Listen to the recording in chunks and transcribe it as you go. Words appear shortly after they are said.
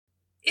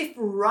If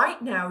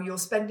right now you're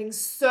spending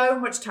so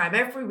much time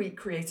every week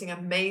creating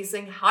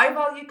amazing,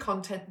 high-value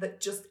content that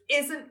just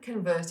isn't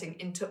converting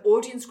into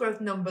audience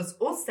growth numbers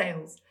or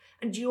sales,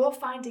 and you're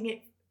finding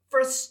it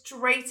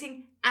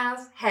frustrating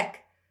as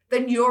heck,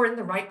 then you're in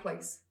the right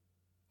place.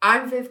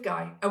 I'm Viv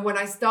Guy, and when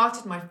I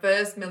started my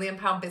first £1 million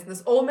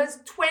business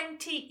almost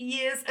 20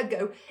 years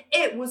ago,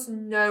 it was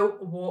no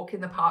walk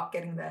in the park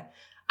getting there.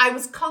 I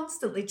was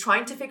constantly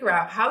trying to figure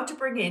out how to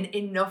bring in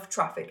enough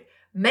traffic,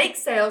 make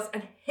sales,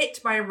 and hit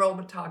my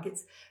enrollment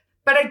targets.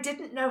 But I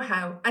didn't know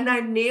how, and I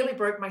nearly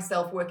broke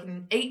myself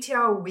working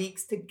 80-hour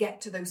weeks to get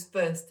to those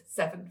first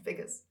 7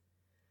 figures.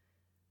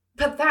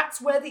 But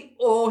that's where the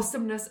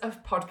awesomeness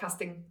of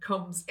podcasting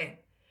comes in.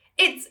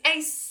 It's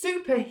a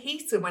super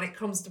heater when it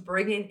comes to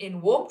bringing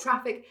in warm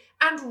traffic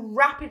and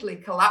rapidly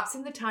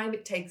collapsing the time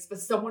it takes for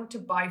someone to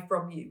buy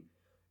from you.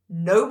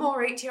 No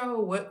more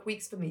 80-hour work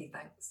weeks for me,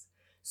 thanks.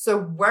 So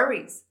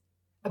worries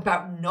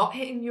about not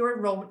hitting your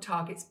enrollment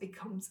targets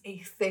becomes a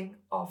thing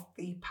of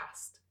the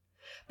past.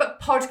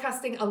 But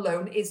podcasting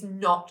alone is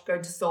not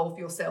going to solve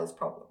your sales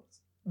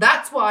problems.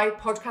 That's why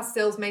Podcast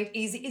Sales Made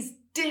Easy is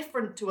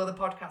different to other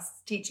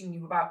podcasts teaching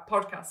you about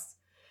podcasts.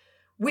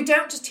 We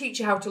don't just teach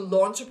you how to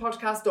launch a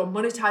podcast or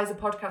monetize a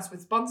podcast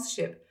with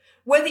sponsorship.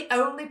 We're the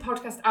only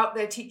podcast out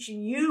there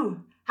teaching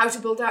you how to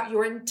build out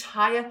your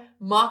entire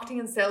marketing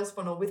and sales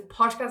funnel with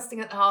podcasting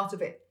at the heart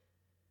of it.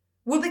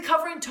 We'll be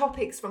covering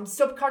topics from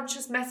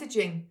subconscious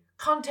messaging,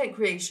 content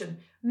creation,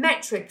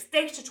 metrics,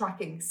 data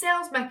tracking,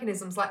 sales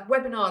mechanisms like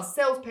webinars,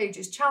 sales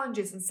pages,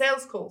 challenges, and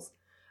sales calls,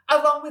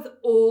 along with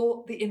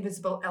all the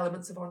invisible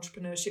elements of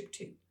entrepreneurship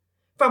too,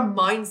 from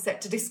mindset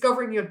to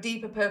discovering your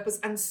deeper purpose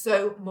and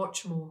so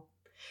much more.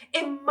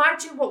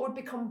 Imagine what would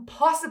become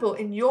possible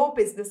in your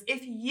business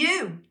if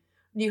you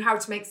knew how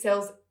to make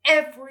sales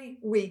every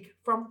week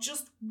from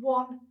just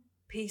one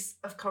piece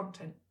of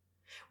content.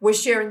 We're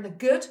sharing the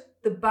good,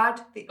 the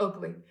bad, the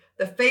ugly,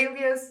 the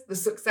failures, the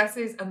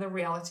successes, and the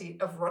reality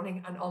of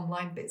running an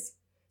online biz.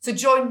 So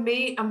join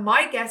me and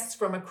my guests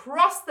from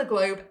across the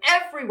globe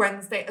every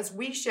Wednesday as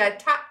we share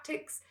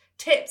tactics,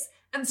 tips,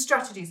 and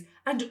strategies,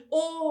 and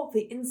all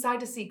the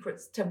insider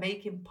secrets to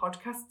making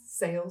podcast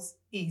sales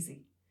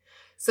easy.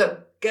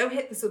 So go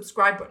hit the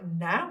subscribe button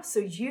now so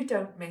you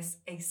don't miss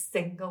a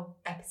single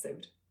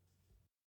episode.